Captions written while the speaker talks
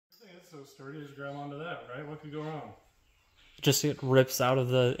so sturdy, just grab onto that, right? What could go wrong? Just it rips out of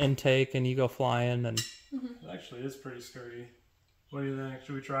the intake and you go flying and... It actually is pretty sturdy. What do you think?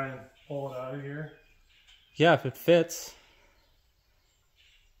 Should we try and pull it out of here? Yeah, if it fits.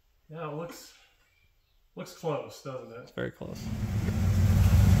 Yeah, it looks close, doesn't it? It's very close.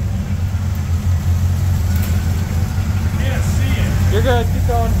 Can't see it. You're good, keep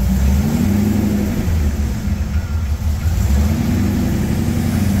going.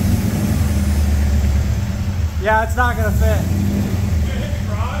 Yeah, it's not gonna fit. You gonna hit the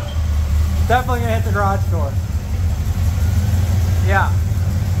garage? Definitely gonna hit the garage door. Yeah.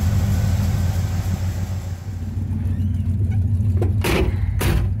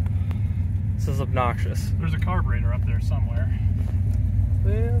 This is obnoxious. There's a carburetor up there somewhere.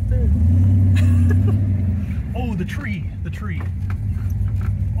 Way up there. Oh, the tree. The tree.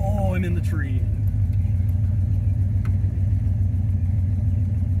 Oh, I'm in the tree.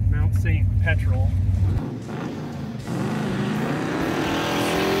 Mount St. Petrol.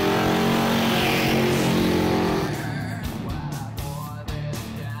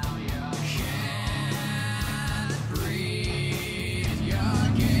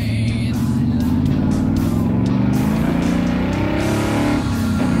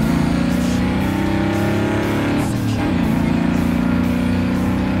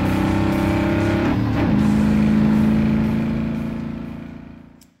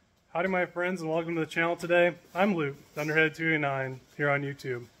 Howdy my friends and welcome to the channel today. I'm Luke, Thunderhead289 here on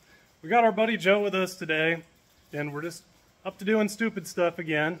YouTube. We got our buddy Joe with us today and we're just up to doing stupid stuff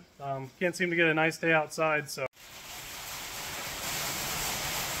again. Can't seem to get a nice day outside, so.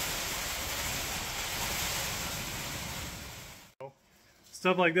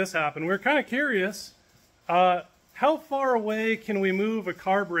 Stuff like this happen. We're kind of curious, how far away can we move a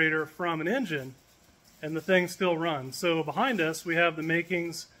carburetor from an engine and the thing still runs? So behind us we have the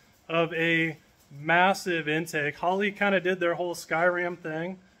makings of a massive intake. Holley kind of did their whole Skyram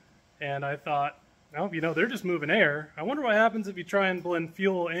thing, and I thought, well, you know, they're just moving air. I wonder what happens if you try and blend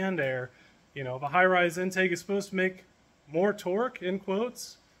fuel and air. You know, the high-rise intake is supposed to make more torque, in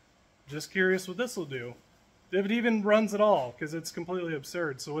quotes. Just curious what this will do. If it even runs at all, because it's completely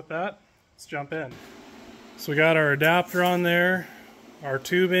absurd. So with that, let's jump in. So we got our adapter on there, our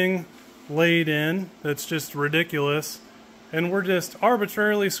tubing laid in. That's just ridiculous. And we're just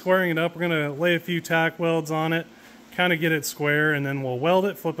arbitrarily squaring it up. We're going to lay a few tack welds on it, kind of get it square, and then we'll weld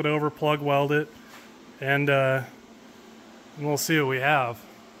it, flip it over, plug weld it, and we'll see what we have.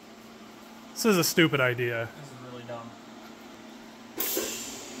 This is a stupid idea. This is really dumb.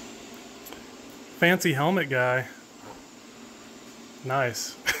 Fancy helmet guy.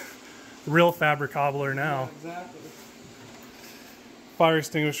 Nice. Real fabric cobbler now. Yeah, exactly. Fire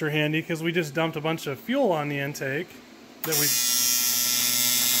extinguisher handy because we just dumped a bunch of fuel on the intake that we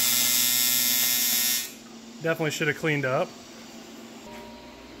definitely should have cleaned up.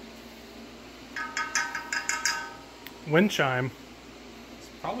 Wind chime. It's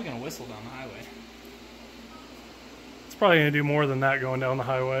probably going to whistle down the highway. It's probably going to do more than that going down the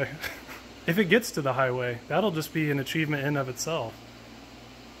highway. If it gets to the highway, that'll just be an achievement in of itself.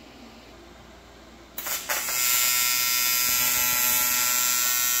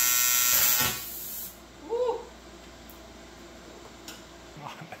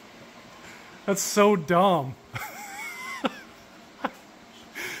 That's so dumb.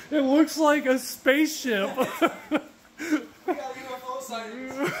 It looks like a spaceship.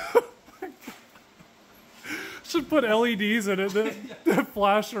 Should put LEDs in it that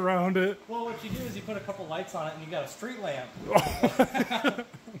flash around it. Well, what you do is you put a couple lights on it and you got a street lamp.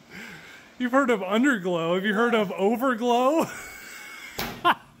 You've heard of underglow. Have you heard of overglow?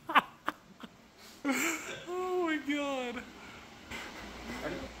 Oh my god.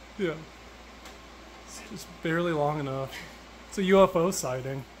 Yeah. It's just barely long enough. It's a UFO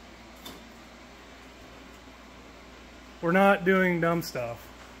sighting. We're not doing dumb stuff.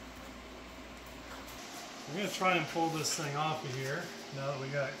 I'm going to try and pull this thing off of here now that we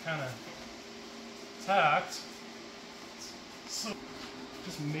got it kind of tacked. So,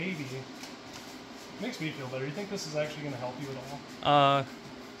 just maybe. It makes me feel better. You think this is actually going to help you at all?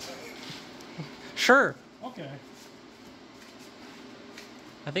 Sure. Okay.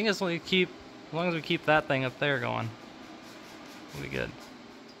 I think as long as we keep that thing up there going, we'll be good.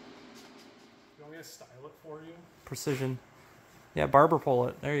 You want me to style it for you? Precision. Yeah, barber pull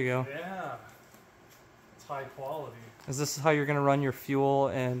it. There you go. Yeah. It's high quality. Is this how you're going to run your fuel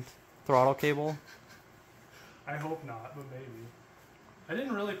and throttle cable? I hope not, but maybe. I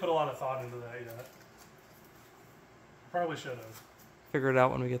didn't really put a lot of thought into that yet. Probably should have. Figure it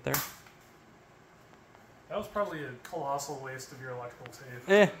out when we get there. That was probably a colossal waste of your electrical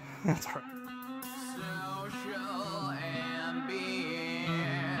tape. That's all right. Social ambience.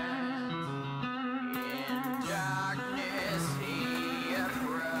 In darkness he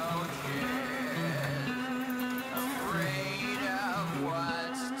approaches, afraid of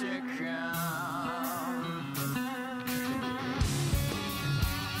what's to come.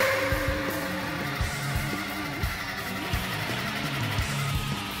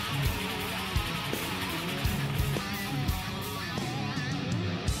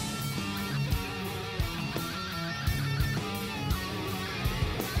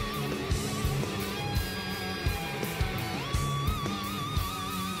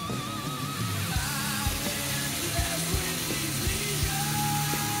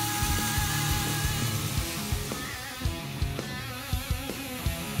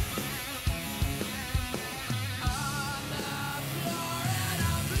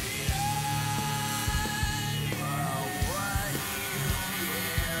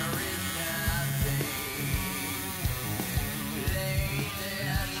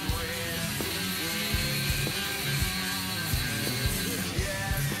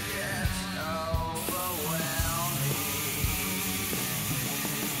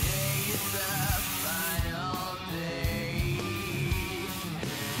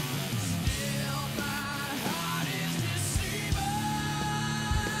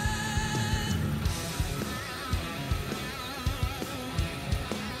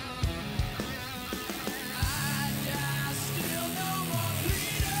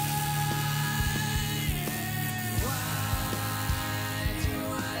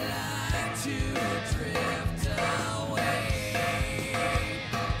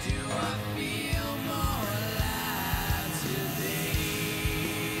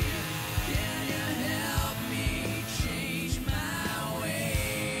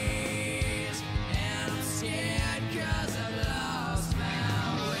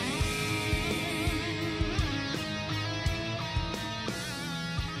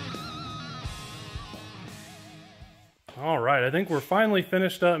 All right, I think we're finally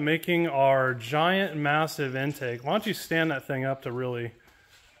finished up making our giant, massive intake. Why don't you stand that thing up to really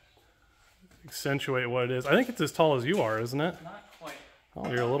accentuate what it is? I think it's as tall as you are, isn't it? Not quite.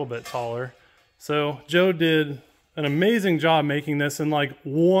 Oh, you're a little bit taller. So Joe did an amazing job making this in like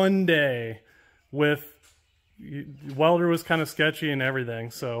one day. With welder was kind of sketchy and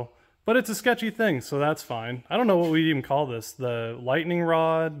everything. So, but it's a sketchy thing, so that's fine. I don't know what we even call this: the lightning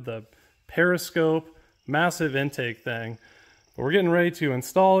rod, the periscope. Massive intake thing, but we're getting ready to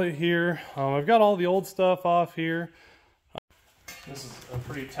install it here. I've got all the old stuff off here. This is a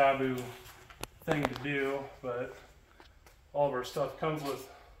pretty taboo thing to do, but all of our stuff comes with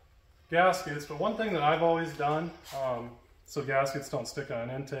gaskets. But one thing that I've always done, so gaskets don't stick on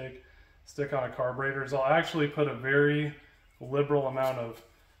an intake, stick on a carburetor, is I'll actually put a very liberal amount of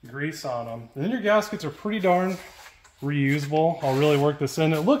grease on them. And then your gaskets are pretty darn reusable. I'll really work this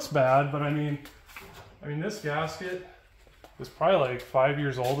in. It looks bad, but I mean, this gasket is probably like 5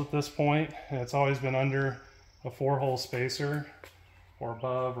 years old at this point, and it's always been under a 4-hole spacer, or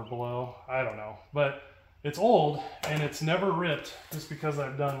above or below, I don't know. But it's old, and it's never ripped just because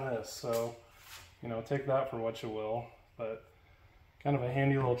I've done this. So, you know, take that for what you will. But kind of a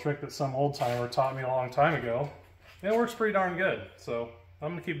handy little trick that some old timer taught me a long time ago. And it works pretty darn good. So I'm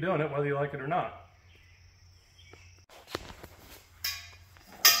gonna keep doing it whether you like it or not.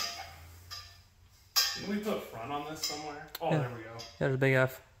 Can we put front on this somewhere? Oh, yeah. There we go. There's a big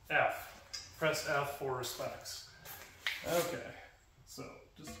F. F. Press F for respects. Okay. So,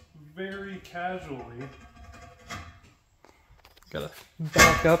 just very casually. Gotta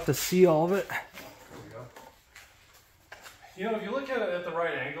back up to see all of it. There we go. You know, if you look at it at the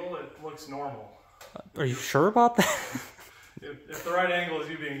right angle, it looks normal. Are you sure about that? if the right angle is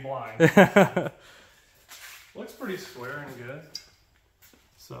you being blind. Looks pretty square and good.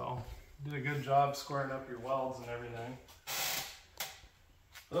 So, did a good job squaring up your welds and everything.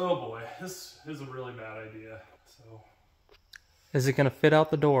 Oh boy, this is a really bad idea. So, is it gonna fit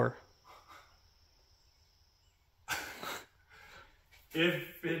out the door?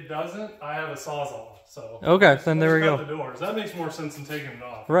 If it doesn't, I have a Sawzall. So okay, then there we go. The doors. That makes more sense than taking it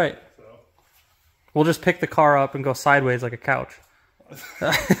off. Right. So we'll just pick the car up and go sideways like a couch. I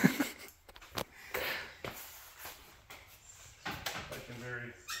can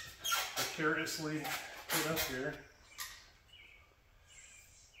very precariously get up here.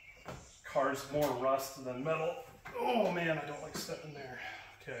 Car's more rust than metal. Oh man, I don't like stepping there.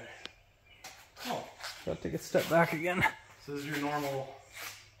 Okay. Oh. Gotta take a step back again. This is your normal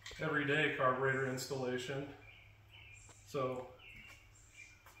everyday carburetor installation. So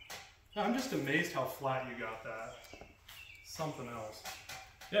I'm just amazed how flat you got that. Something else.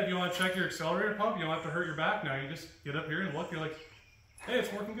 Yeah, if you want to check your accelerator pump, you don't have to hurt your back now. You just get up here and look, you're like, hey,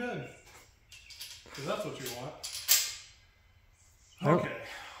 it's working good. Because that's what you want. Okay.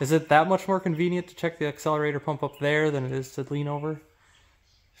 Is it that much more convenient to check the accelerator pump up there than it is to lean over?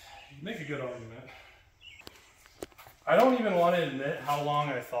 You make a good argument. I don't even want to admit how long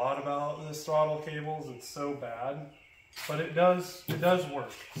I thought about this throttle cables. It's so bad. But it does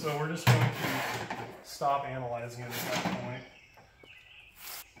work. So we're just going to stop analyzing it at that point.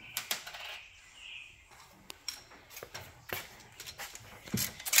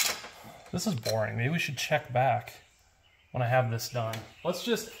 This is boring. Maybe we should check back when I have this done. I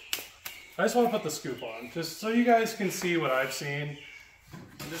just want to put the scoop on, just so you guys can see what I've seen.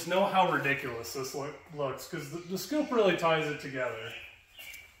 And just know how ridiculous this looks, because the scoop really ties it together.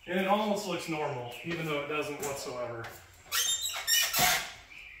 And it almost looks normal, even though it doesn't whatsoever.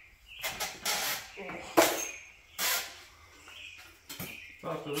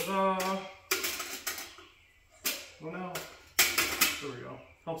 Da-da-da-da. Oh no. There we go.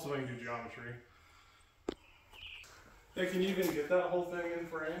 Helps if I can do geometry. Hey, can you even get that whole thing in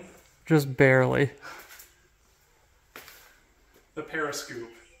frame? Just barely. The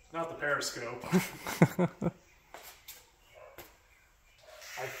periscope, not the periscope.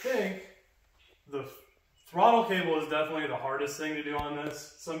 I think the throttle cable is definitely the hardest thing to do on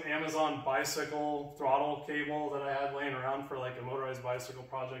this. Some Amazon bicycle throttle cable that I had laying around for like a motorized bicycle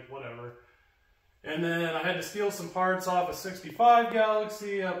project, whatever. And then I had to steal some parts off a 65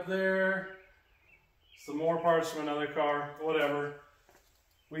 Galaxy up there. Some more parts from another car, whatever.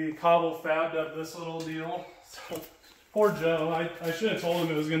 We fabbed up this little deal. So, poor Joe, I should have told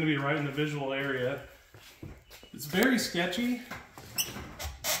him it was going to be right in the visual area. It's very sketchy,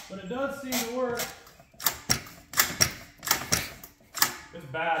 but it does seem to work. It's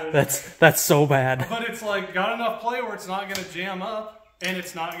bad. That's so bad. But it's like got enough play where it's not going to jam up and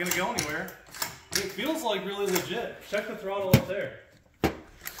it's not going to go anywhere. It feels like really legit. Check the throttle up there.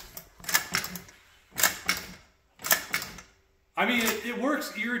 I mean, it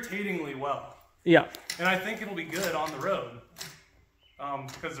works irritatingly well. Yeah. And I think it'll be good on the road.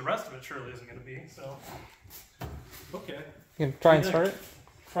 Because the rest of it surely isn't going to be, so. Okay. You can try and start it?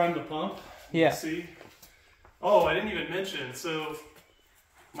 Prime the pump. Yeah. Let's see. Oh, I didn't even mention. So,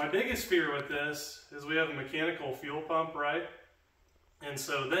 my biggest fear with this is we have a mechanical fuel pump, right? And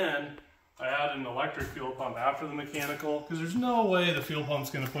so then I add an electric fuel pump after the mechanical, because there's no way the fuel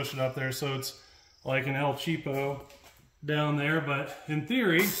pump's going to push it up there. So it's like an El Cheapo down there, but in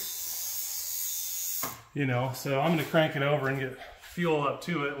theory, you know, so I'm going to crank it over and get fuel up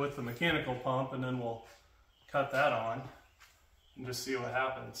to it with the mechanical pump, and then we'll cut that on and just see what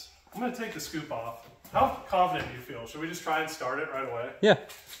happens. I'm going to take the scoop off. How confident do you feel? Should we just try and start it right away? Yeah.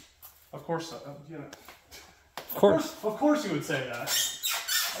 Of course, you know. Of course. Of course you would say that.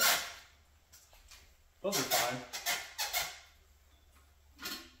 Those are fine.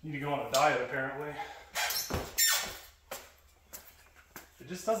 Need to go on a diet, apparently. It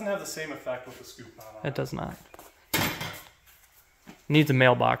just doesn't have the same effect with the scoop on. It does not. Needs a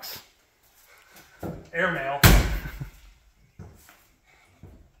mailbox. Airmail.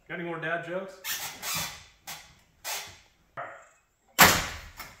 Got any more dad jokes? All right.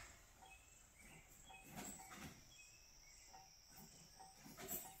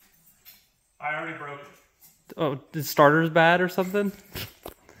 I already broke it. Oh, the starter's bad or something?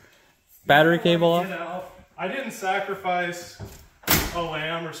 Battery cable off? I didn't sacrifice a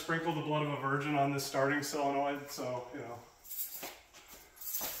lamb or sprinkle the blood of a virgin on this starting solenoid, so, you know.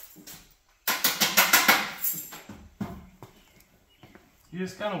 You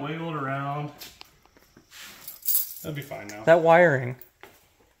just kind of wiggle it around. That'd be fine now. That wiring.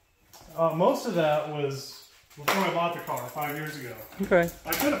 Most of that was before I bought the car 5 years ago. Okay.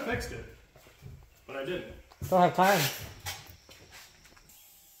 I could have fixed it, but I didn't. Don't have time.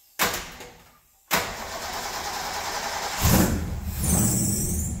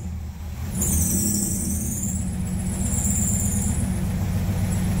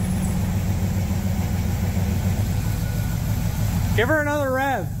 Give her another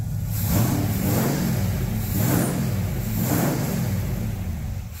rev.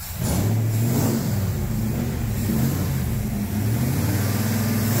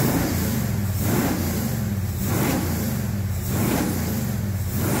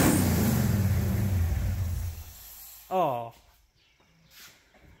 Oh.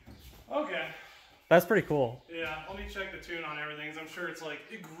 Okay. That's pretty cool. Yeah, let me check the tune on everything, because I'm sure it's like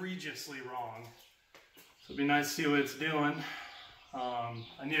egregiously wrong. So it'd be nice to see what it's doing.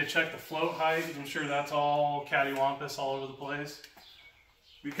 I need to check the float height. I'm sure that's all cattywampus all over the place.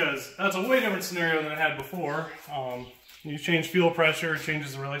 because that's a way different scenario than I had before. You change fuel pressure, it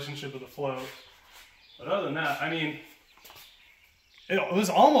changes the relationship of the float. But other than that, I mean, it was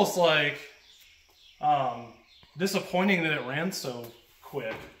almost like disappointing that it ran so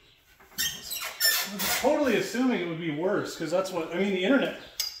quick. I was totally assuming it would be worse, because that's what, I mean, the internet,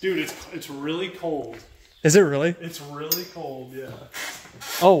 dude, it's really cold. Is it really? It's really cold, yeah.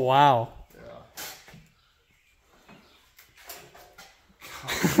 Oh, wow.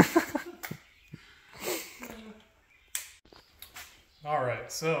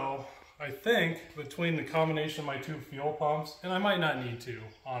 Alright, so I think between the combination of my two fuel pumps, and I might not need to,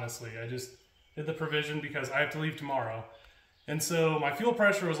 honestly, I just did the provision because I have to leave tomorrow. And so my fuel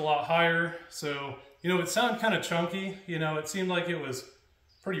pressure was a lot higher, so, you know, it sounded kind of chunky, you know, it seemed like it was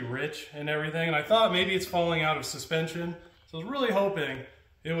pretty rich and everything, and I thought maybe it's falling out of suspension, so I was really hoping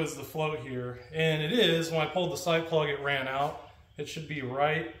it was the float here, and it is. When I pulled the sight plug, it ran out. It should be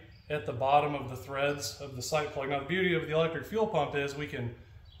right at the bottom of the threads of the sight plug. Now the beauty of the electric fuel pump is we can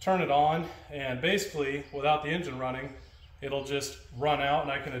turn it on, and basically, without the engine running, it'll just run out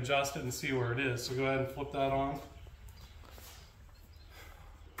and I can adjust it and see where it is. So go ahead and flip that on.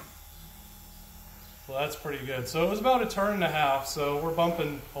 So that's pretty good. So it was about a turn and a half, so we're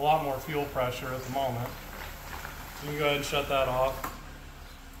bumping a lot more fuel pressure at the moment. So you can go ahead and shut that off.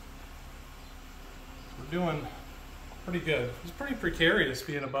 We're doing pretty good. It's pretty precarious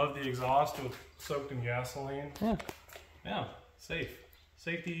being above the exhaust with soaked in gasoline. Yeah. Yeah, safe.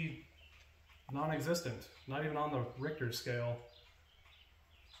 Safety non-existent. Not even on the Richter scale.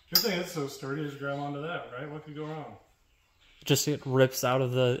 Good thing it's so sturdy, just grab onto that, right? What could go wrong? Just it rips out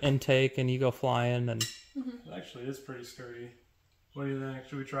of the intake and you go flying and... It actually is pretty sturdy. What do you think?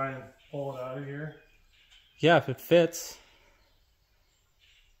 Should we try and pull it out of here? Yeah, if it fits.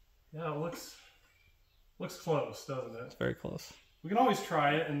 Yeah, it looks close, doesn't it? It's very close. We can always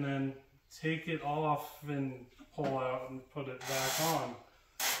try it and then take it off and pull out and put it back on.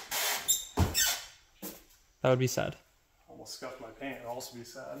 That would be sad. Almost scuffed my paint. It'd also be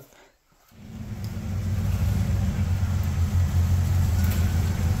sad.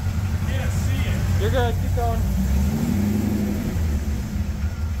 Can't see it. You're good. Keep going.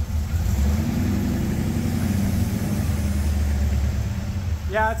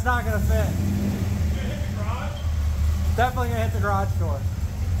 Yeah, it's not gonna fit. Gonna hit the garage? Definitely gonna hit the garage door.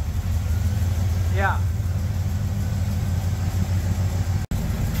 Yeah.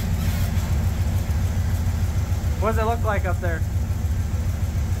 What does it look like up there?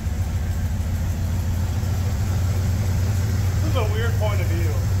 This is a weird point of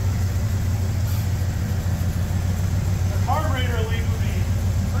view. The carburetor leak would be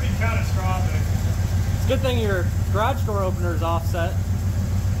pretty catastrophic. It's a good thing your garage door opener is offset.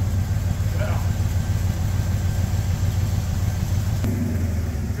 Yeah.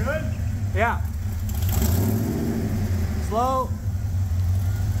 Good? Yeah. Slow.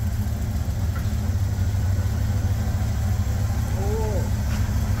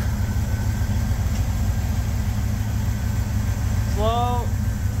 Slow.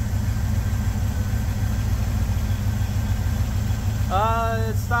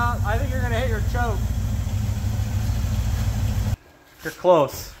 Stop. I think you're gonna hit your choke. You're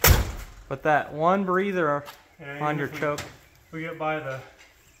close. But that one breather on your choke. We get by the...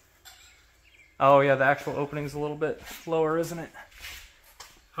 Oh yeah, the actual opening's a little bit lower, isn't it?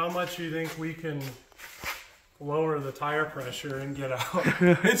 How much do you think we can lower the tire pressure and get out?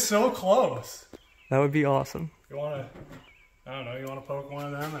 It's so close. That would be awesome. You want to, I don't know, you want to poke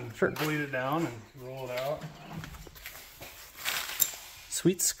one of them and Sure. bleed it down and roll it out?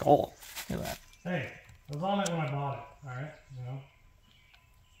 Sweet skull. Look at that. Hey, I was on it when I bought it, alright? You know?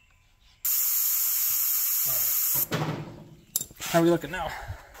 Alright. How are we looking now?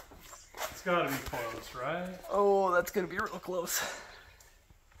 It's got to be close, right? Oh, that's gonna be real close.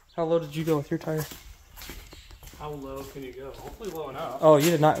 How low did you go with your tire? How low can you go? Hopefully low enough. Oh, you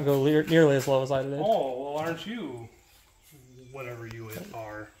did not go nearly as low as I did. Oh, well, aren't you whatever you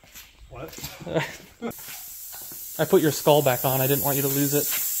are? What? I put your skull back on. I didn't want you to lose it.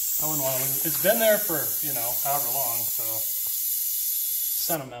 I wouldn't want to lose it. It's been there for, you know, however long, so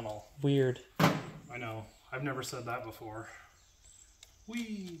sentimental. Weird. I know. I've never said that before.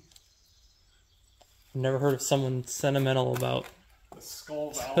 Whee! I've never heard of someone sentimental about The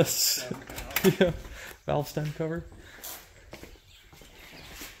skull valve stem count. yeah, valve stem cover.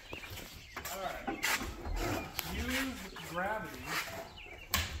 Alright. Use gravity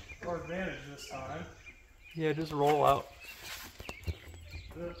for advantage this time. Yeah, just roll out.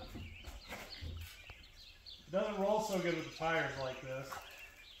 It doesn't roll so good with the tires like this.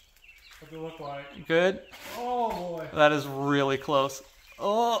 What do they look like? Good. Oh boy. That is really close.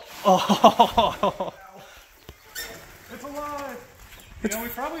 Oh, oh. It's alive. You know, we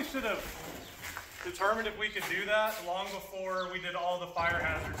probably should have determined if we could do that long before we did all the fire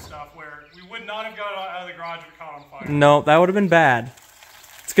hazard stuff, where we would not have got out of the garage if it caught on fire. No, that would have been bad.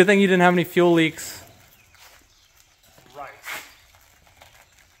 It's a good thing you didn't have any fuel leaks. Right.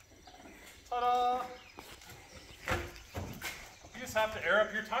 Ta-da! You just have to air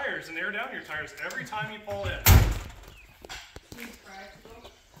up your tires and air down your tires every time you pull in.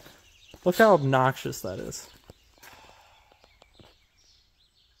 Look how obnoxious that is.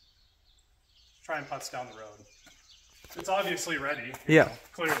 Try and putts down the road. It's obviously ready. Yeah. Know,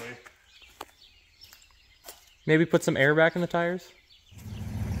 clearly. Maybe put some air back in the tires?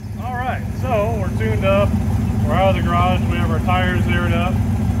 Alright, so we're tuned up. We're out of the garage. We have our tires aired up.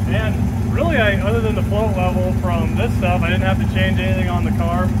 And really, other than the float level from this stuff, I didn't have to change anything on the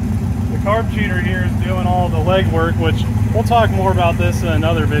carb. The carb cheater here is doing all the leg work, which we'll talk more about this in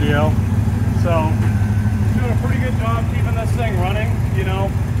another video. So, doing a pretty good job keeping this thing running. You know,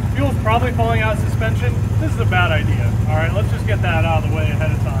 fuel's probably falling out of suspension. This is a bad idea. Alright, let's just get that out of the way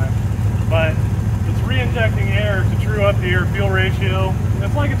ahead of time. But it's re-injecting air to true up your fuel ratio.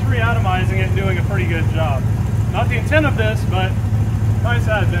 It's like it's re-atomizing it and doing a pretty good job. Not the intent of this, but nice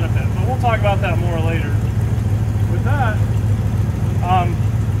added benefit. But we'll talk about that more later. With that,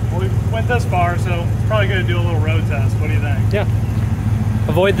 well, we went this far, so it's probably going to do a little road test. What do you think? Yeah.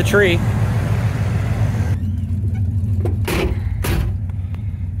 Avoid the tree.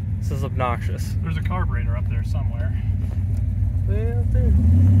 This is obnoxious. There's a carburetor up there somewhere. Way up there.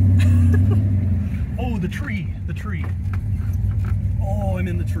 Oh, the tree. The tree. Oh, I'm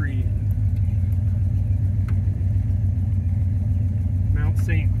in the tree. Mount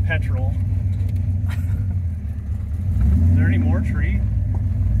St. Petrel. Is there any more tree?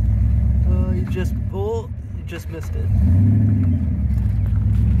 You just missed it.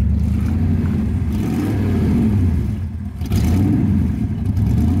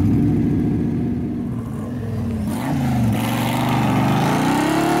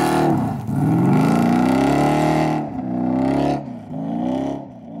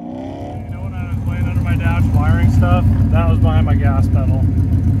 That was behind my gas pedal.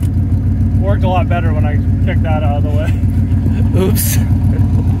 Worked a lot better when I kicked that out of the way. Oops.